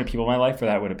think of so many people in my life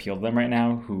where that would appeal to them right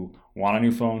now who want a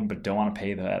new phone but don't want to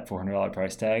pay that $400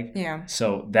 price tag. Yeah.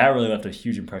 So that really left a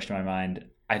huge impression in my mind.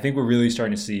 I think we're really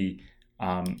starting to see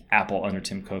Apple under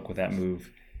Tim Cook with that move,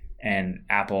 and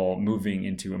Apple moving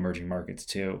into emerging markets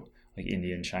too, like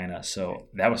India and China. So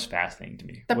that was fascinating to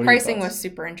me. The pricing was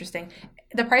super interesting.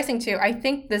 The pricing too, I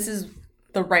think this is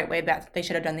the right way that they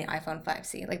should have done the iPhone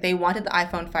 5C. Like they wanted the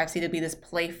iPhone 5C to be this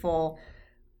playful,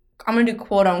 I'm going to do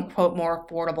quote unquote more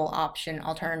affordable option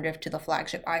alternative to the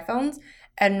flagship iPhones.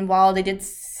 And while they did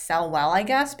sell well, I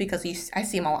guess, because I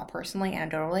see them a lot personally,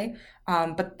 anecdotally,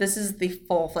 but this is the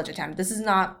full-fledged attempt. This is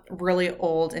not really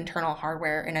old internal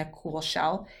hardware in a cool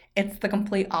shell. It's the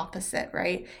complete opposite,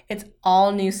 right? It's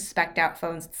all new spec'd out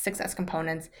phones, 6S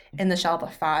components in the shell of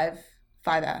a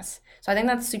 5S. So I think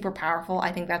that's super powerful.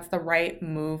 I think that's the right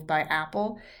move by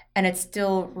Apple. And it's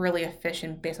still really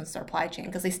efficient based on supply chain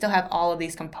because they still have all of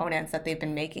these components that they've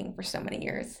been making for so many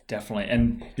years. Definitely.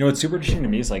 And what's super interesting to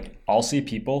me is like I'll see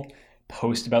people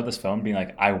post about this phone being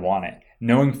like, I want it,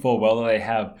 knowing full well that they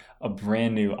have a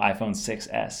brand new iPhone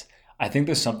 6S. I think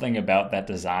there's something about that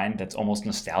design that's almost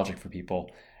nostalgic for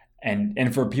people.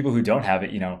 And for people who don't have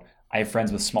it, I have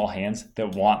friends with small hands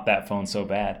that want that phone so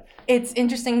bad. It's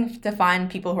interesting to find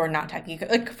people who are not techy.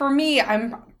 Like for me,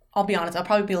 I'll be honest, I'll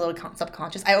probably be a little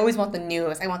subconscious. I always want the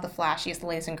newest. I want the flashiest, the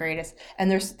latest and greatest. And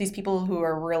there's these people who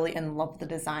are really in love with the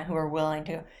design, who are willing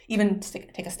to even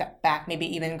take a step back, maybe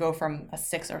even go from a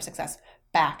 6 or 6S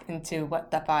back into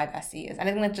what the 5 SE is. And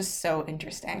I think that's just so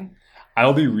interesting.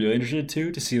 I'll be really interested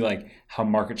too to see like how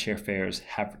market share fares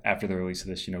after the release of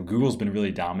this. Google's been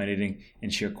really dominating in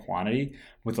sheer quantity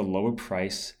with a lower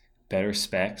price, better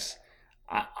specs.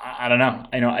 I don't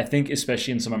know. I think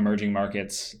especially in some emerging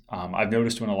markets, I've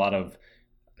noticed when a lot of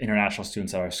international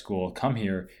students at our school come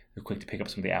here, they're quick to pick up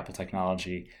some of the Apple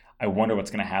technology. I wonder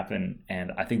what's going to happen,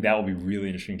 and I think that will be really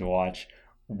interesting to watch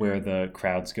where the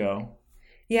crowds go.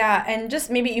 Yeah, and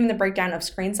just maybe even the breakdown of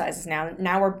screen sizes now.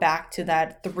 Now we're back to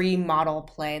that 3 model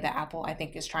play that Apple, I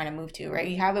think, is trying to move to, right?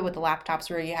 You have it with the laptops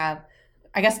where you have,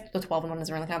 I guess the 12 one is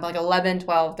really kind of like 11,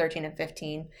 12, 13, and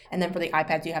 15. And then for the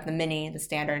iPads, you have the mini, the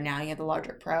standard. Now you have the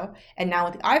larger Pro. And now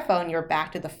with the iPhone, you're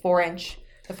back to the 4-inch,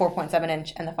 the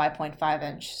 4.7-inch, and the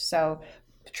 5.5-inch. So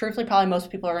truthfully, probably most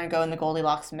people are going to go in the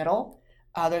Goldilocks middle.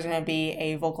 There's going to be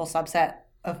a vocal subset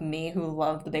of me who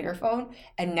love the bigger phone,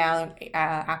 and now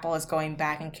Apple is going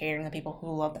back and catering to people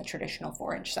who love that traditional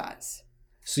 4-inch size.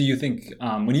 So you think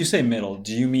when you say middle,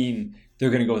 do you mean they're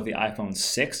going to go with the iPhone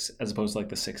 6 as opposed to like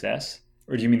the 6S?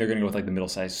 Or do you mean they're going to go with like the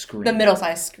middle-sized screen? The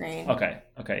middle-sized screen. Okay,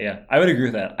 yeah. I would agree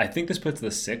with that. I think this puts the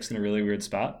 6 in a really weird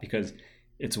spot because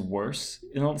it's worse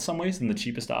in some ways than the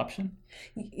cheapest option.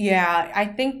 Yeah, I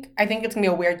think it's gonna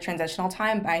be a weird transitional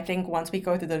time, but I think once we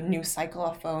go through the new cycle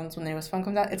of phones, when the newest phone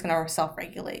comes out, it's gonna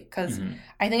self-regulate. Because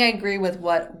I think I agree with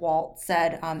what Walt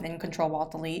said in Control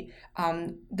Walt Delete.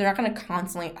 They're not gonna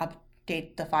constantly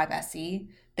update the 5 SE.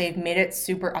 They've made it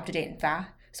super up to date and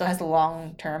fast, so it has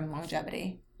long-term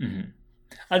longevity.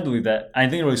 I'd believe that. I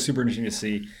think it was super interesting to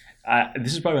see.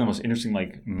 This is probably the most interesting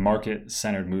like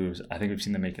market-centered moves I think we've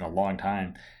seen them make in a long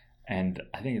time. And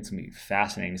I think it's going to be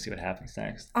fascinating to see what happens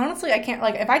next. Honestly, I can't,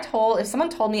 like, if someone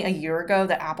told me a year ago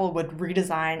that Apple would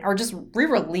redesign or just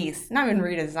re-release, not even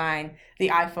redesign, the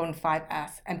iPhone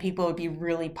 5S and people would be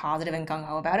really positive and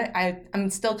gung-ho about it, I'm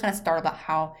still kind of startled about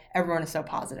how everyone is so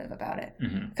positive about it.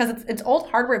 Because it's old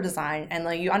hardware design and,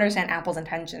 like, you understand Apple's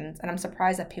intentions, and I'm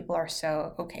surprised that people are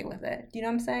so okay with it. Do you know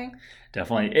what I'm saying?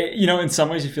 Definitely. In some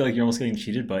ways you feel like you're almost getting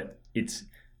cheated, but it's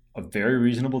a very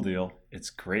reasonable deal. It's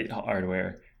great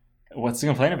hardware. What's to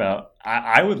complain about?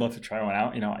 I would love to try one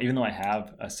out, even though I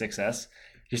have a 6S,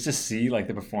 just to see like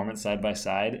the performance side by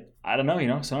side. I don't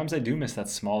know, sometimes I do miss that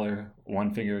smaller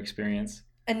one finger experience.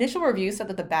 Initial reviews said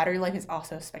that the battery life is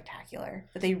also spectacular,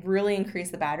 that they really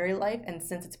increased the battery life, and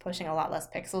since it's pushing a lot less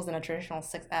pixels than a traditional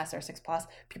 6S or 6 Plus,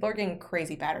 people are getting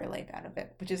crazy battery life out of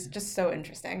it, which is just so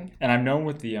interesting. And I've known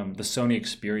with the Sony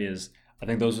Xperias, I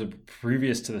think those are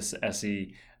previous to the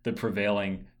SE, the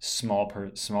prevailing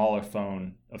smaller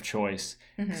phone of choice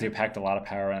because they packed a lot of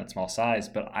power in that small size.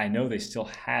 But I know they still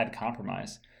had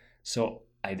compromise. So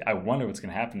I wonder what's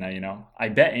going to happen now, I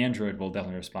bet Android will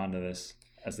definitely respond to this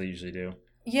as they usually do.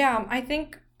 Yeah, I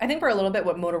think for a little bit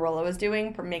what Motorola was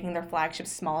doing for making their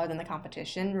flagships smaller than the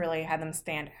competition really had them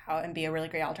stand out and be a really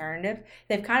great alternative.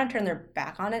 They've kind of turned their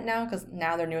back on it now because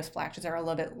now their newest flagships are a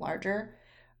little bit larger.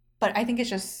 But I think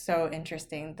it's just so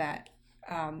interesting that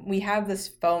we have this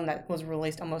phone that was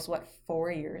released almost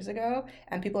 4 years ago,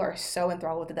 and people are so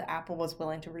enthralled with it that Apple was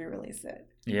willing to re-release it.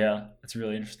 Yeah, it's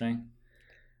really interesting.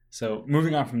 So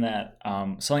moving on from that,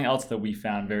 something else that we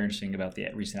found very interesting about the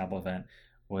recent Apple event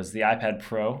was the iPad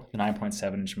Pro, the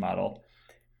 9.7-inch model.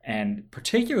 And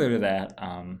particular to that,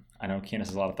 I know Candace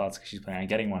has a lot of thoughts because she's planning on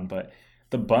getting one, but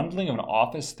the bundling of an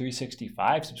Office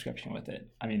 365 subscription with it.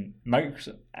 I mean,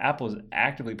 Apple is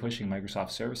actively pushing Microsoft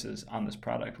services on this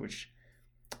product, which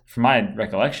from my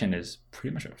recollection is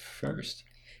pretty much a first.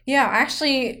 Yeah,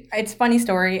 actually, it's a funny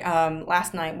story.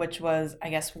 Last night, which was, I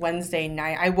guess, Wednesday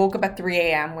night, I woke up at 3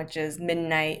 a.m., which is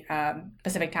midnight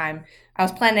Pacific time. I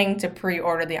was planning to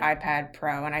pre-order the iPad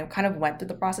Pro, and I kind of went through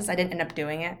the process. I didn't end up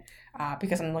doing it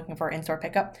because I'm looking for in-store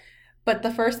pickup. But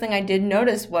the first thing I did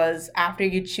notice was after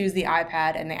you choose the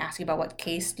iPad and they ask you about what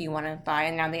case do you want to buy,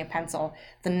 and now they have Pencil,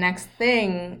 the next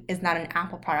thing is not an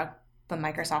Apple product, but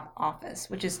Microsoft Office,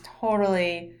 which is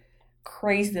totally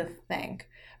crazy to think.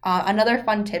 Another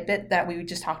fun tidbit that we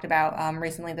just talked about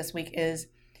recently this week is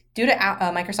due to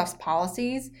Microsoft's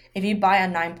policies, if you buy a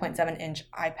 9.7-inch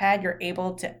iPad, you're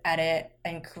able to edit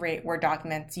and create Word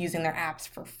documents using their apps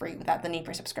for free without the need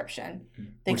for subscription.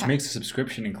 Which makes the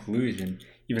subscription inclusion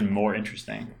even more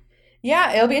interesting.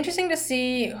 Yeah, it'll be interesting to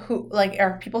see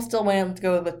are people still willing to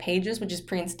go with Pages, which is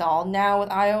pre-installed now with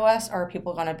iOS, or are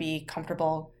people going to be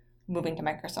comfortable moving to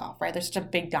Microsoft, right? There's such a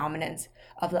big dominance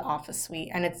of the Office suite,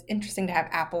 and it's interesting to have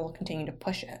Apple continue to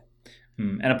push it.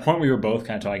 And a point we were both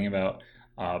kind of talking about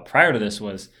prior to this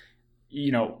was,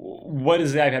 what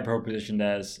is the iPad Pro positioned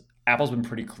as? Apple's been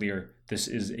pretty clear this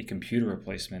is a computer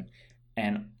replacement,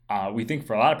 and we think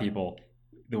for a lot of people,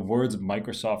 the words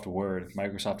Microsoft Word,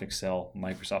 Microsoft Excel,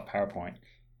 Microsoft PowerPoint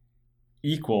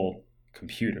equal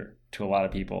computer to a lot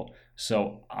of people.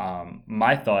 So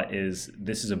my thought is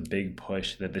this is a big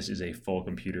push that this is a full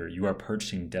computer. You are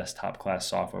purchasing desktop class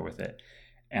software with it.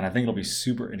 And I think it'll be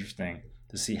super interesting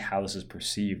to see how this is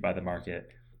perceived by the market.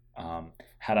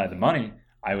 Had I the money,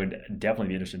 I would definitely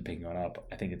be interested in picking one up.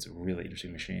 I think it's a really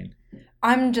interesting machine.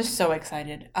 I'm just so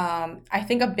excited. I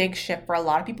think a big shift for a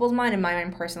lot of people's mind, and my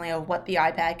mind personally, of what the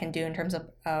iPad can do in terms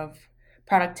of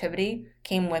productivity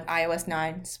came with iOS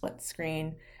 9 split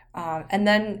screen. And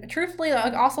then, truthfully,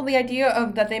 also the idea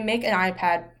of that they make an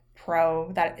iPad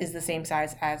Pro that is the same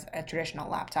size as a traditional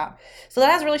laptop. So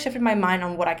that has really shifted my mind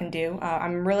on what I can do.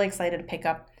 I'm really excited to pick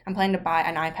up. I'm planning to buy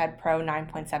an iPad Pro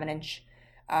 9.7-inch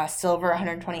silver,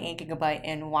 128 gigabyte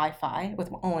in Wi-Fi with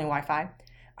only Wi-Fi.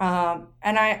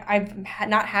 And I've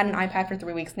not had an iPad for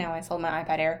 3 weeks now. I sold my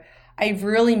iPad Air. I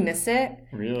really miss it.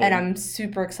 Really? And I'm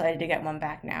super excited to get one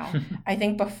back now. I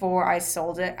think before I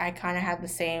sold it, I kind of had the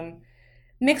same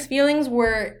Mixed feelings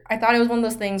where I thought it was one of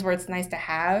those things where it's nice to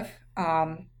have,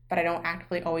 but I don't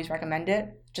actively always recommend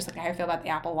it, just like how I feel about the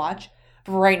Apple Watch.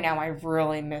 But right now, I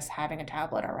really miss having a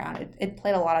tablet around. It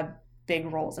played a lot of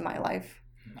big roles in my life.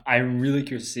 I'm really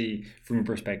curious to see, from your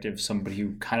perspective, somebody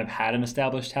who kind of had an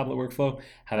established tablet workflow,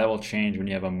 how that will change when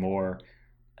you have a more,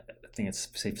 I think it's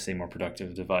safe to say, more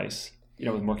productive device,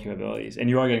 with more capabilities.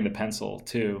 And you are getting the Pencil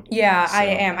too. Yeah, so. I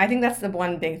am. I think that's the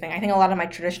one big thing. I think a lot of my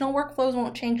traditional workflows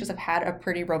won't change because I've had a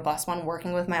pretty robust one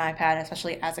working with my iPad,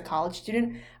 especially as a college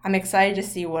student. I'm excited to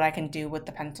see what I can do with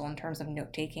the Pencil in terms of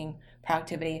note-taking,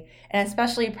 productivity, and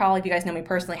especially probably, if you guys know me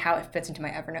personally, how it fits into my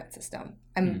Evernote system.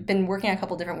 I've been working on a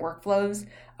couple different workflows,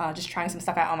 just trying some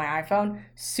stuff out on my iPhone.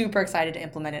 Super excited to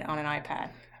implement it on an iPad.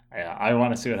 Yeah, I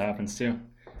want to see what happens too.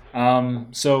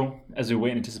 So as we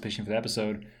wait in anticipation for the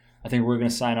episode, I think we're going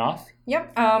to sign off.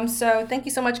 Yep. So thank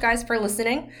you so much, guys, for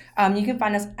listening. You can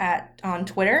find us on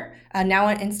Twitter, now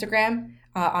on Instagram,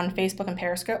 on Facebook and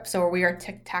Periscope. So we are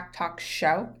TikTok Talk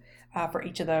Show for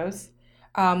each of those.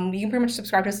 You can pretty much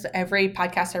subscribe to us to every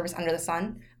podcast service under the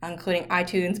sun, including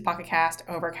iTunes, Pocket Cast,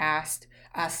 Overcast,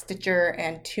 Stitcher,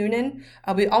 and TuneIn.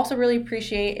 We also really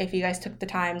appreciate if you guys took the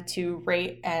time to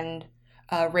rate and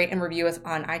review us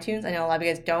on iTunes. I know a lot of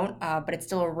you guys don't, but it's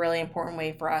still a really important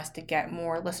way for us to get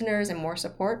more listeners and more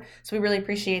support. So we really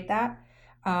appreciate that.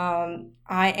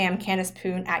 I am Candace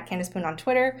Poon at Candace Poon on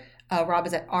Twitter. Rob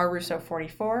is at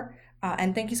rrusso44.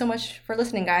 And thank you so much for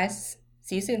listening, guys.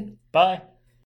 See you soon. Bye.